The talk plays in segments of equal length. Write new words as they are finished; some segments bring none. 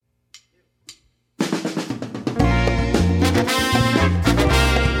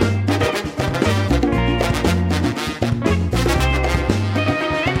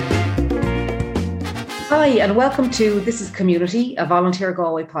Hi, and welcome to This is Community, a Volunteer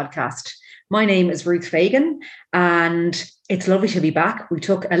Galway podcast. My name is Ruth Fagan, and it's lovely to be back. We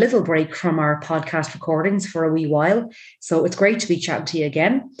took a little break from our podcast recordings for a wee while, so it's great to be chatting to you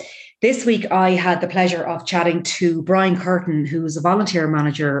again. This week, I had the pleasure of chatting to Brian Curtin, who's a volunteer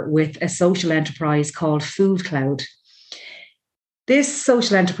manager with a social enterprise called Food Cloud. This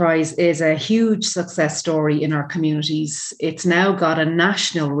social enterprise is a huge success story in our communities. It's now got a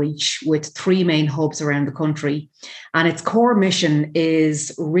national reach with 3 main hubs around the country. And its core mission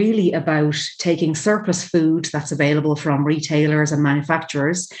is really about taking surplus food that's available from retailers and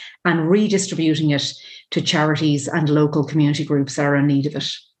manufacturers and redistributing it to charities and local community groups that are in need of it.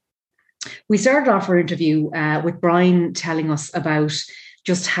 We started off our interview with Brian telling us about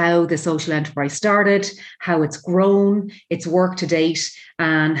just how the social enterprise started, how it's grown, its work to date,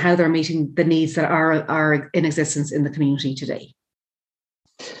 and how they're meeting the needs that are in existence in the community today.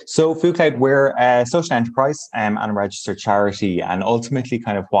 So Food Cloud, we're a social enterprise and a registered charity, and ultimately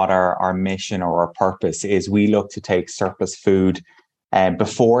kind of what our mission or our purpose is, we look to take surplus food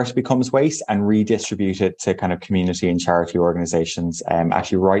before it becomes waste and redistribute it to kind of community and charity organisations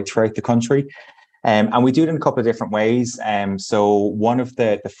actually right throughout the country. And we do it in a couple of different ways. So one of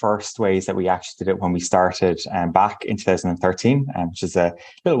the first ways that we actually did it when we started back in 2013, which is a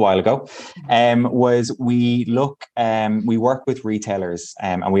little while ago, was we work with retailers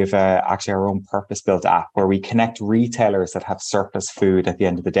and we have actually our own purpose-built app where we connect retailers that have surplus food at the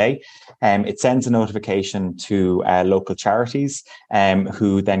end of the day. It sends a notification to local charities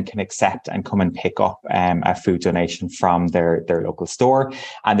who then can accept and come and pick up a food donation from their local store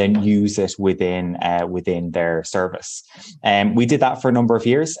and then use it within their service. We did that for a number of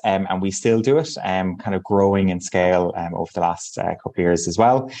years and we still do it, kind of growing in scale over the last couple of years as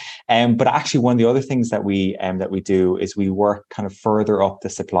well. But actually one of the other things that we do is we work kind of further up the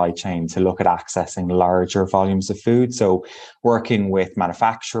supply chain to look at accessing larger volumes of food. So working with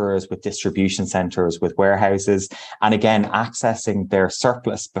manufacturers, with distribution centres, with warehouses, and again, accessing their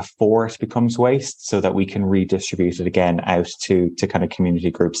surplus before it becomes waste so that we can redistribute it again out to kind of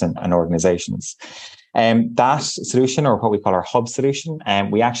community groups and organisations. That solution, or what we call our hub solution,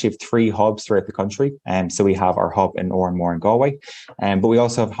 we actually have 3 hubs throughout the country. So we have our hub in Oranmore and Galway, but we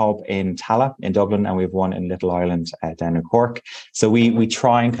also have a hub in Tallaght in Dublin, and we have one in Little Island down in Cork. So we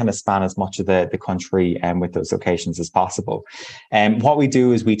try and kind of span as much of the country with those locations as possible. What we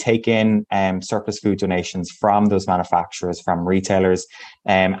do is we take in surplus food donations from those manufacturers, from retailers,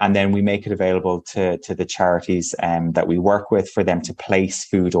 and then we make it available to the charities that we work with for them to place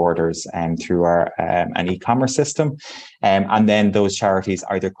food orders through our an e-commerce system. And then those charities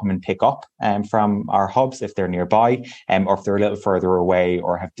either come and pick up from our hubs if they're nearby, or if they're a little further away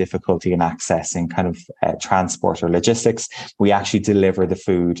or have difficulty in accessing kind of transport or logistics, we actually deliver the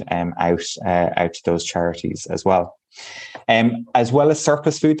food out to those charities as well. As well as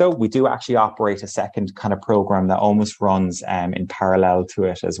surplus food, though, we do actually operate a second kind of program that almost runs in parallel to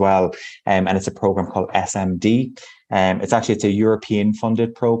it as well. And it's a program called SMD. It's a European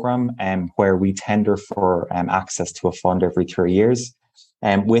funded program where we tender for access to a fund every 3 years.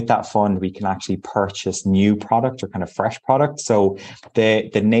 And with that fund, we can actually purchase new product or kind of fresh product. So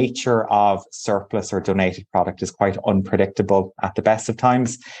the nature of surplus or donated product is quite unpredictable at the best of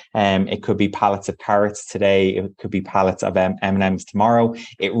times. It could be pallets of carrots today. It could be pallets of M&Ms tomorrow.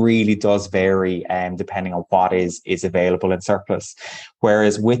 It really does vary depending on what is available in surplus.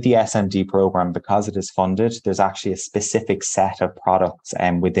 Whereas with the SMD program, because it is funded, there's actually a specific set of products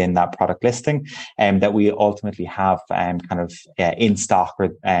within that product listing that we ultimately have in stock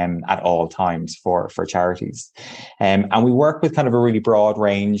at all times for charities. And we work with kind of a really broad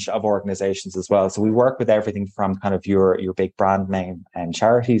range of organizations as well. So we work with everything from kind of your big brand name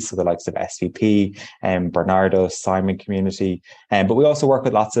charities, so the likes of SVP, Bernardo, Simon Community. But we also work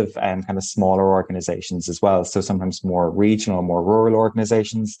with lots of kind of smaller organizations as well. So sometimes more regional, more rural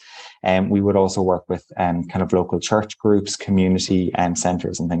organizations. And we would also work with kind of local church groups, community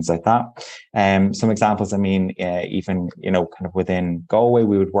centres and things like that. Some examples, even, kind of within Galway,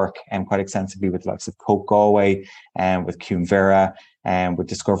 we would work quite extensively with the likes of Coke Galway and with Cume Vera and with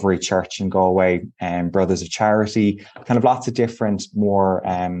Discovery Church in Galway and Brothers of Charity, kind of lots of different more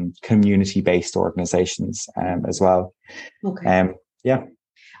community-based organisations as well. Okay. Yeah.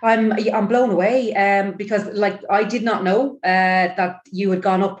 I'm blown away because I did not know that you had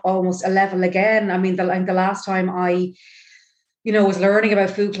gone up almost a level again. I mean, the last time I was learning about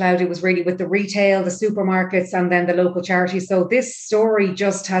Food Cloud, it was really with the retail, the supermarkets, and then the local charities. So this story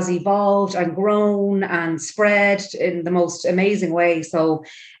just has evolved and grown and spread in the most amazing way. So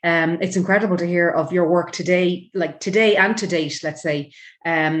it's incredible to hear of your work today, like today and to date, let's say.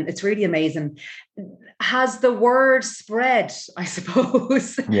 It's really amazing. Has the word spread, I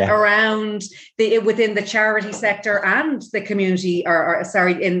suppose, around within the charity sector and the community,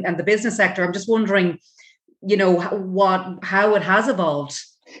 and the business sector? I'm just wondering, how it has evolved.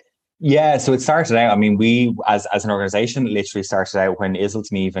 Yeah, so it started out, I mean, we as an organization literally started out when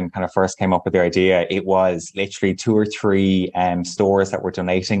Iselton even kind of first came up with the idea. It was literally 2 or 3 stores that were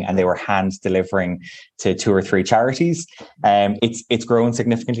donating, and they were hand delivering to 2 or 3 charities. It's grown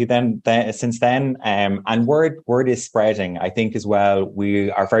significantly since then, and word is spreading. I think as well, we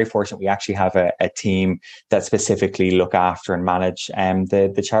are very fortunate. We actually have a team that specifically look after and manage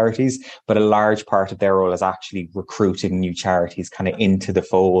the charities, but a large part of their role is actually recruiting new charities kind of into the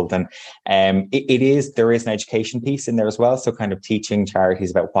fold. And there is an education piece in there as well. So kind of teaching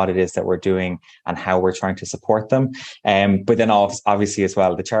charities about what it is that we're doing and how we're trying to support them. But then obviously as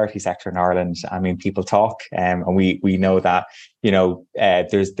well, the charity sector in Ireland, I mean, people talk, and we know that,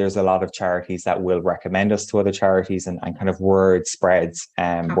 there's a lot of charities that will recommend us to other charities, and kind of word spreads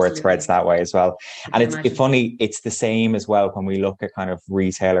that way as well. And it's funny, it's the same as well when we look at kind of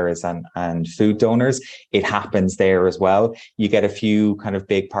retailers and food donors. It happens there as well. You get a few kind of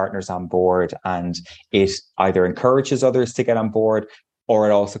big partners on board, and it either encourages others to get on board, or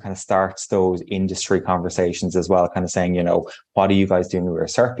it also kind of starts those industry conversations as well, kind of saying, what are you guys doing with your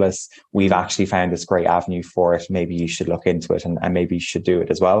surplus? We've actually found this great avenue for it. Maybe you should look into it, and maybe you should do it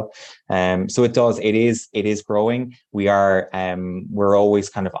as well. So it is growing. We're always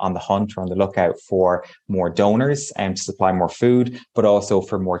kind of on the hunt or on the lookout for more donors and to supply more food, but also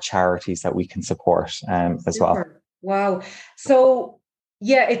for more charities that we can support as well. Wow. So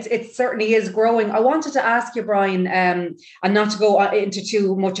yeah, it certainly is growing. I wanted to ask you, Brian, and not to go into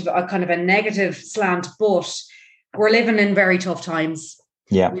too much of a kind of a negative slant, but we're living in very tough times.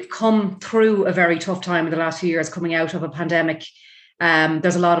 Yeah, we've come through a very tough time in the last few years, coming out of a pandemic.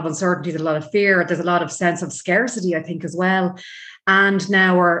 There's a lot of uncertainty, there's a lot of fear, there's a lot of sense of scarcity, I think, as well. And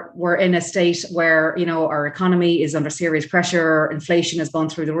now we're in a state where, our economy is under serious pressure. Inflation has gone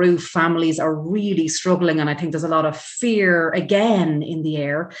through the roof. Families are really struggling. And I think there's a lot of fear again in the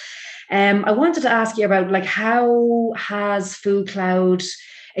air. I wanted to ask you about, how has Food Cloud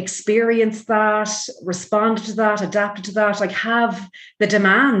experienced that, responded to that, adapted to that? Have the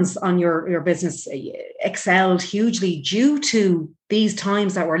demands on your business excelled hugely due to these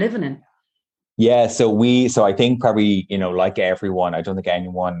times that we're living in? Yeah, so I think probably, like everyone, I don't think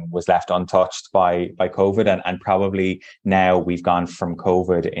anyone was left untouched by COVID, and probably now we've gone from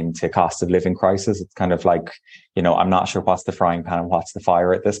COVID into cost of living crisis. It's kind of like, I'm not sure what's the frying pan and what's the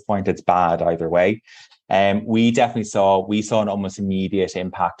fire at this point. It's bad either way. We definitely saw an almost immediate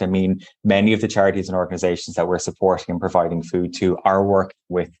impact. I mean, many of the charities and organizations that we're supporting and providing food to are working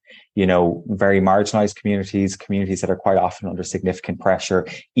with, very marginalized communities that are quite often under significant pressure,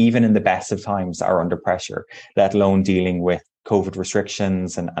 even in the best of times are under pressure, let alone dealing with COVID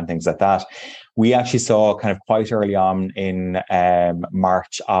restrictions and things like that. We actually saw kind of quite early on in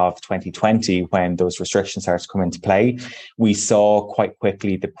March of 2020, when those restrictions started to come into play, we saw quite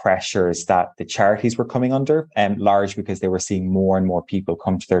quickly the pressures that the charities were coming under, largely because they were seeing more and more people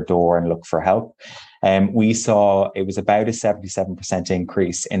come to their door and look for help. We saw it was about a 77%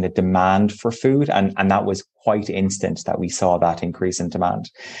 increase in the demand for food. And that was quite instant that we saw that increase in demand.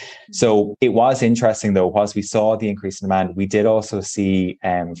 So it was interesting, though, as we saw the increase in demand, we did also see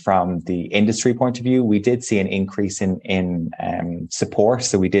from the industry point of view, we did see an increase in support.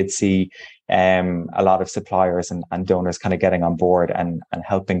 So we did see a lot of suppliers and donors kind of getting on board and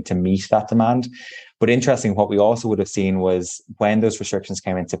helping to meet that demand. But interesting, what we also would have seen was when those restrictions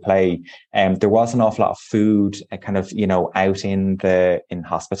came into play, there was an awful lot of food kind of, out in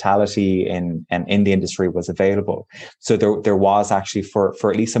hospitality and in the industry was available. So there was actually for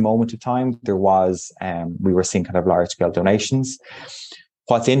at least a moment of time, we were seeing kind of large scale donations.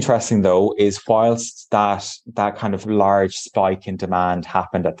 What's interesting, though, is whilst that kind of large spike in demand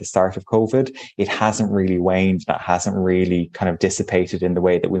happened at the start of COVID, it hasn't really waned. That hasn't really kind of dissipated in the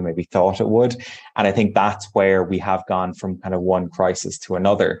way that we maybe thought it would. And I think that's where we have gone from kind of one crisis to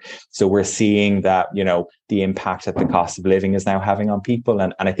another. So we're seeing that, the impact that the cost of living is now having on people.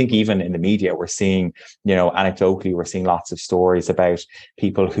 And I think even in the media, we're seeing, anecdotally, we're seeing lots of stories about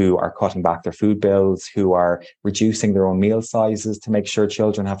people who are cutting back their food bills, who are reducing their own meal sizes to make sure children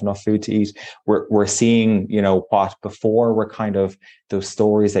children have enough food to eat. We're seeing, you know, what before were kind of those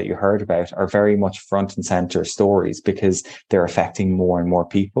stories that you heard about are very much front and center stories because they're affecting more and more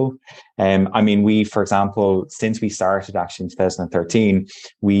people. I mean, we, for example, since we started actually in 2013,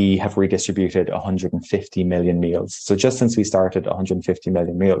 we have redistributed 150 million meals. So just since we started 150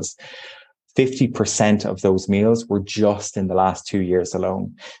 million meals, 50% of those meals were just in the last 2 years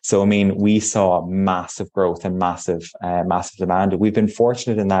alone. So, I mean, we saw massive growth and massive demand. We've been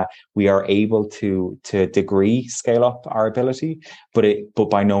fortunate in that we are able to a degree scale up our ability, but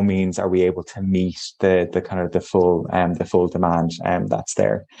by no means are we able to meet the kind of the full demand that's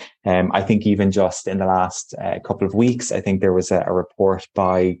there. I think even just in the last couple of weeks, I think there was a report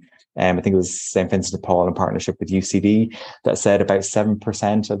by I think it was St. Vincent de Paul in partnership with UCD that said about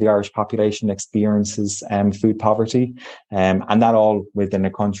 7% of the Irish population experiences food poverty. And that all within a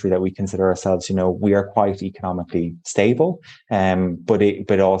country that we consider ourselves, you know, we are quite economically stable.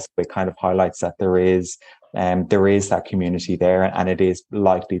 But also it kind of highlights that there is that community there, and it is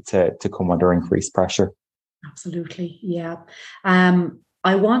likely to come under increased pressure. Absolutely. Yeah.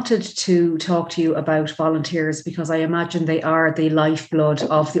 I wanted to talk to you about volunteers because I imagine they are the lifeblood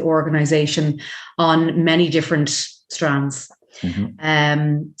of the organisation on many different strands.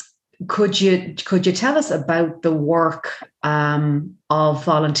 Mm-hmm. Could you tell us about the work of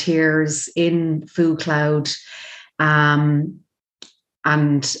volunteers in Food Cloud, and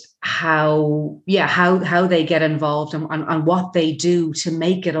how they get involved and what they do to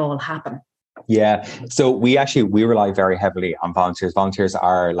make it all happen? Yeah. So we rely very heavily on volunteers. Volunteers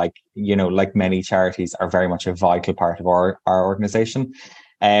are, like, you know, like many charities, are very much a vital part of our organization.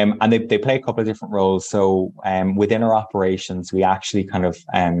 And they play a couple of different roles. So within our operations, we actually kind of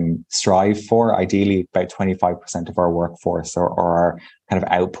strive for ideally about 25% of our workforce or our kind of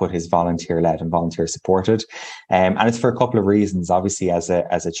output is volunteer-led and volunteer-supported. And it's for a couple of reasons. Obviously, as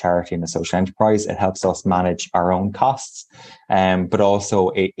a charity and a social enterprise, it helps us manage our own costs. But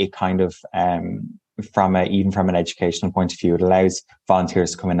also it kind of from an educational point of view, it allows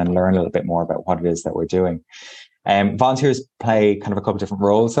volunteers to come in and learn a little bit more about what it is that we're doing. Volunteers play kind of a couple of different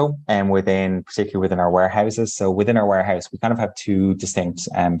roles, though, particularly within our warehouses. So within our warehouse, we kind of have two distinct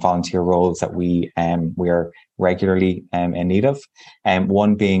volunteer roles that we are regularly in need of.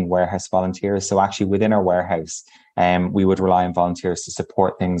 One being warehouse volunteers. So actually within our warehouse, we would rely on volunteers to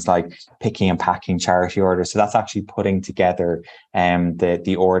support things like picking and packing charity orders. So that's actually putting together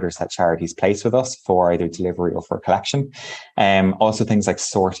the orders that charities place with us for either delivery or for collection. Also things like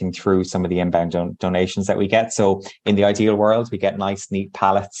sorting through some of the inbound donations that we get. So in the ideal world, we get nice, neat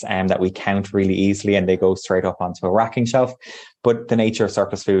pallets that we count really easily and they go straight up onto a racking shelf. But the nature of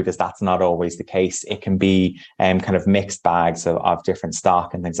surplus food is that's not always the case. It can be kind of mixed bags of different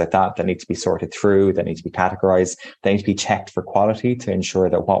stock and things like that need to be sorted through, that need to be categorized, they need to be checked for quality to ensure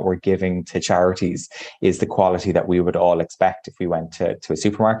that what we're giving to charities is the quality that we would all expect if we went to a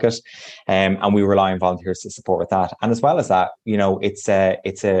supermarket. And we rely on volunteers to support with that. And as well as that, you know, it's a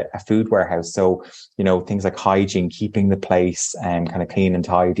food warehouse. So, you know, things like hygiene, keeping the place kind of clean and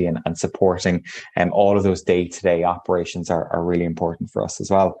tidy and supporting all of those day-to-day operations are really important for us as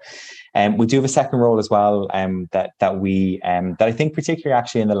well. We do have a second role as well that I think particularly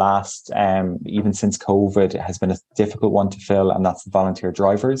actually in the last even since COVID has been a difficult one to fill, and that's the volunteer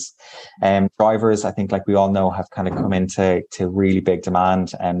drivers. Drivers, I think, like we all know, have kind of come into really big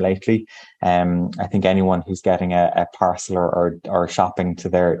demand lately. I think anyone who's getting a parcel or shopping to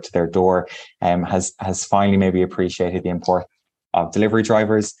their door has finally maybe appreciated the importance of delivery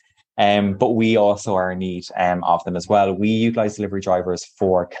drivers. But we also are in need of them as well. We utilize delivery drivers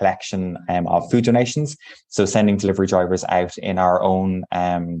for collection of food donations. So sending delivery drivers out in our own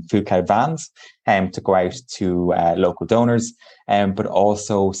Food Cloud vans to go out to local donors, but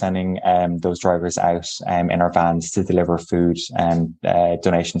also sending those drivers out in our vans to deliver food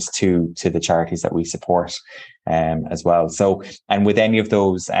donations to the charities that we support as well. So, and with any of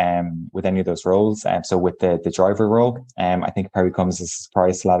those roles, so with the driver role, I think it probably comes as a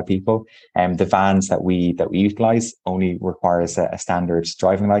surprise to a lot of people. The vans that we utilize only requires a standard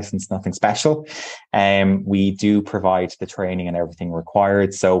driving license, nothing special. We do provide the training and everything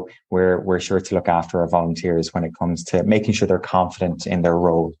required. So we're sure to look after our volunteers when it comes to making sure they're confident in their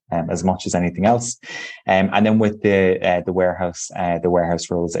role as much as anything else. And then with the warehouse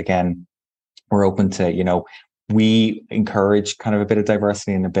roles, again, we're open to, you know, we encourage kind of a bit of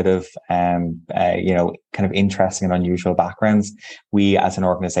diversity and a bit of, kind of interesting and unusual backgrounds. We, as an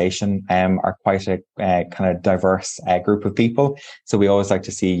organization, are quite a kind of diverse group of people. So we always like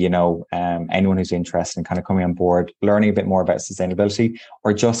to see, anyone who's interested in kind of coming on board, learning a bit more about sustainability,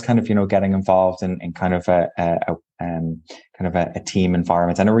 or just kind of, getting involved in kind of a team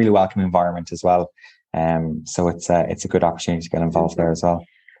environment and a really welcoming environment as well. So it's a good opportunity to get involved there as well.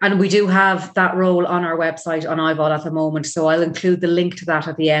 And we do have that role on our website on IVOL at the moment. So I'll include the link to that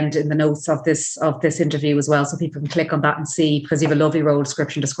at the end in the notes of this interview as well. So people can click on that and see, because you have a lovely role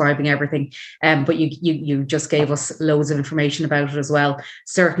description describing everything. But you just gave us loads of information about it as well.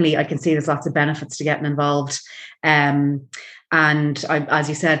 Certainly, I can see there's lots of benefits to getting involved. And as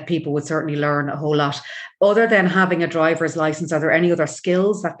you said, people would certainly learn a whole lot. Other than having a driver's license, are there any other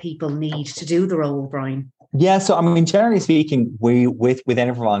skills that people need to do the role, Brian? Yeah, so I mean, generally speaking, with any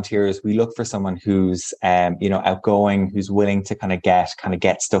of our volunteers, we look for someone who's outgoing, who's willing to kind of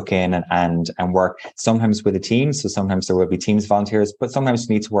get stuck in and work. Sometimes with a team, so sometimes there will be teams of volunteers, but sometimes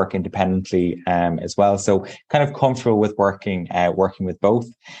you need to work independently as well. So kind of comfortable with working with both.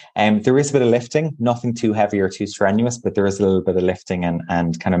 There is a bit of lifting, nothing too heavy or too strenuous, but there is a little bit of lifting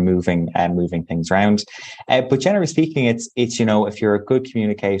and kind of moving things around. But generally speaking, it's if you're a good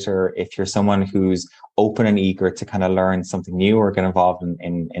communicator, if you're someone who's open and eager to kind of learn something new or get involved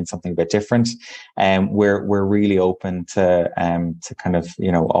in something a bit different, we're really open to kind of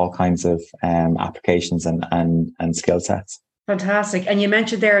all kinds of applications and skill sets. Fantastic. And you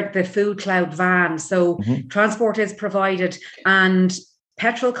mentioned there the Food Cloud van. So transport is provided, and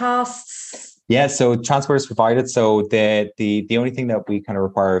petrol costs. Yeah, so transport is provided. So the only thing that we kind of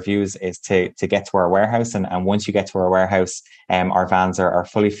require of you is to get to our warehouse. And once you get to our warehouse, our vans are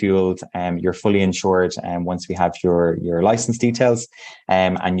fully fueled. You're fully insured. And once we have your license details,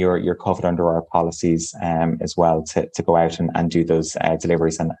 and you're covered under our policies as well to go out and do those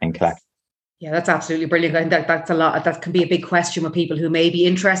deliveries and collect. Yeah, that's absolutely brilliant. I think that's a lot. That can be a big question with people who may be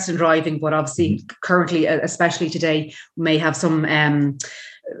interested in driving, but obviously currently, especially today, may have some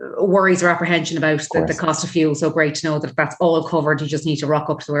worries or apprehension about the cost of fuel. So great to know that that's all covered. You just need to rock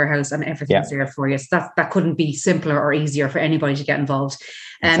up to the warehouse and everything's there for you. So that couldn't be simpler or easier for anybody to get involved.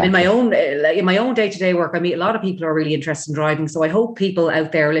 Exactly. In my own day-to-day work, I meet a lot of people who are really interested in driving. So I hope people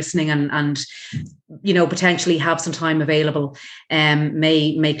out there listening and potentially have some time available,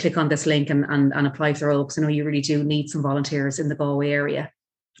 may click on this link and apply for the role, because I know you really do need some volunteers in the Galway area.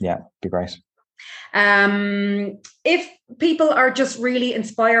 Yeah, be great. If people are just really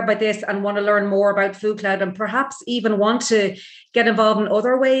inspired by this and want to learn more about Food Cloud and perhaps even want to get involved in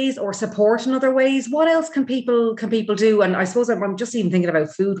other ways or support in other ways, what else can people do? And I suppose I'm just even thinking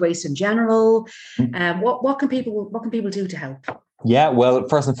about food waste in general. What can people do to help? Yeah, well,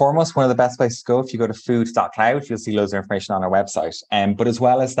 first and foremost, one of the best places to go, if you go to food.cloud, you'll see loads of information on our website. But as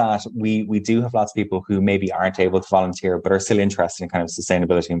well as that, we do have lots of people who maybe aren't able to volunteer, but are still interested in kind of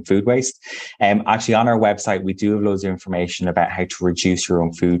sustainability and food waste. Actually, on our website, we do have loads of information about how to reduce your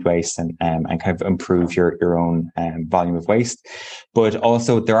own food waste and kind of improve your own volume of waste. But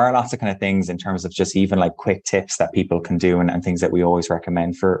also, there are lots of kind of things in terms of just even like quick tips that people can do and things that we always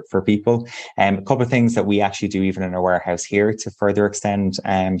recommend for people. A couple of things that we actually do even in our warehouse here to further extend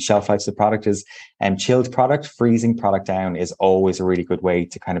shelf life of the product is chilled product. Freezing product down is always a really good way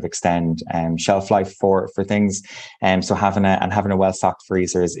to kind of extend shelf life for things. So having a well-stocked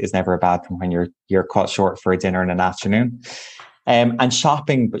freezer is never a bad thing when you're caught short for a dinner in an afternoon. And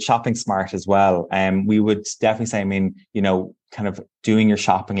shopping, but shopping smart as well. We would definitely say, kind of doing your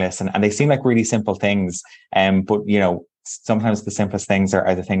shopping list, and they seem like really simple things, but sometimes the simplest things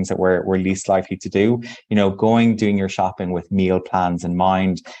are the things that we're least likely to do. Doing your shopping with meal plans in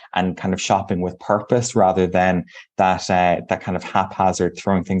mind and kind of shopping with purpose rather than that kind of haphazard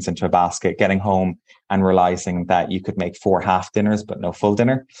throwing things into a basket, getting home and realizing that you could make 4 half dinners but no full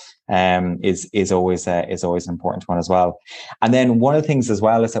dinner is always an important one as well. And then one of the things as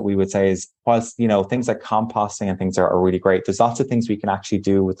well is that we would say is, whilst things like composting and things are really great, there's lots of things we can actually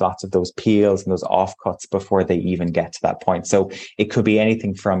do with lots of those peels and those offcuts before they even get to that point. So it could be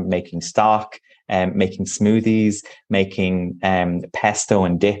anything from making stock, making smoothies, making pesto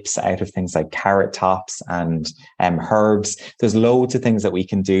and dips out of things like carrot tops and herbs. There's loads of things that we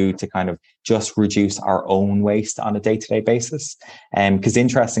can do to kind of just reduce our own waste on a day-to-day basis. Because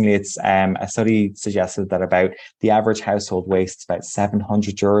interestingly, it's a study suggested that about the average household wastes about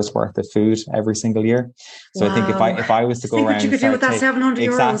 €700 worth of food every single year. So wow. I think if I was to go around, what you could do with that €700.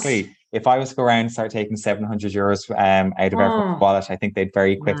 Exactly. If I was to go around and start taking €700 out of everyone's wallet, I think they'd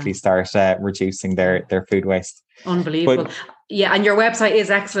very quickly start reducing their food waste. Unbelievable. Yeah, and your website is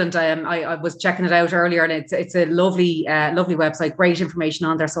excellent. I was checking it out earlier, and it's a lovely website. Great information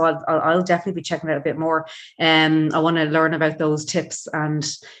on there. So I'll definitely be checking it out a bit more. I want to learn about those tips and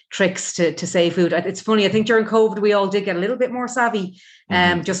tricks to save food. It's funny. I think during COVID we all did get a little bit more savvy,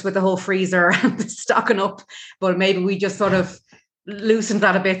 just with the whole freezer and stocking up. But maybe we just sort of loosened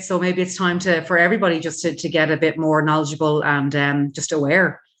that a bit. So maybe it's time for everybody just to get a bit more knowledgeable and just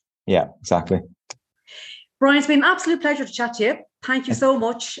aware. Yeah, exactly. Brian, it's been an absolute pleasure to chat to you. Thank you so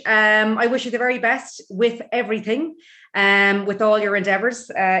much. I wish you the very best with everything, with all your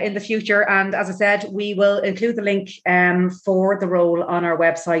endeavours in the future. And as I said, we will include the link for the role on our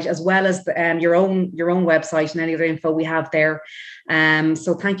website, as well as your own website and any other info we have there.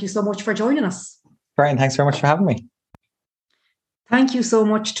 So thank you so much for joining us. Brian, thanks very much for having me. Thank you so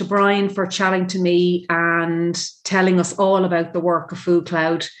much to Brian for chatting to me and telling us all about the work of Food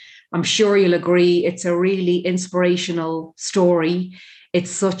Cloud. I'm sure you'll agree it's a really inspirational story.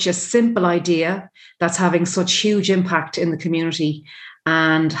 It's such a simple idea that's having such huge impact in the community,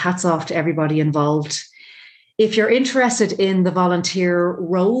 and hats off to everybody involved. If you're interested in the volunteer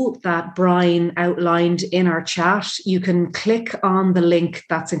role that Brian outlined in our chat, you can click on the link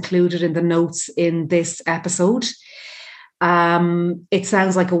that's included in the notes in this episode. It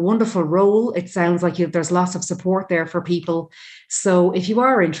sounds like a wonderful role. It sounds like there's lots of support there for people. So if you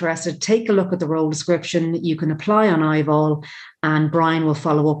are interested, take a look at the role description. You can apply on iVol, and Brian will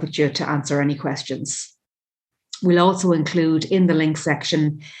follow up with you to answer any questions. We'll also include in the link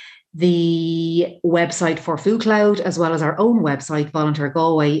section the website for Food Cloud, as well as our own website, Volunteer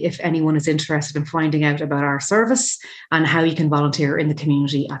Galway, if anyone is interested in finding out about our service and how you can volunteer in the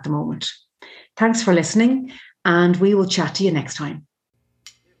community at the moment. Thanks for listening, and we will chat to you next time.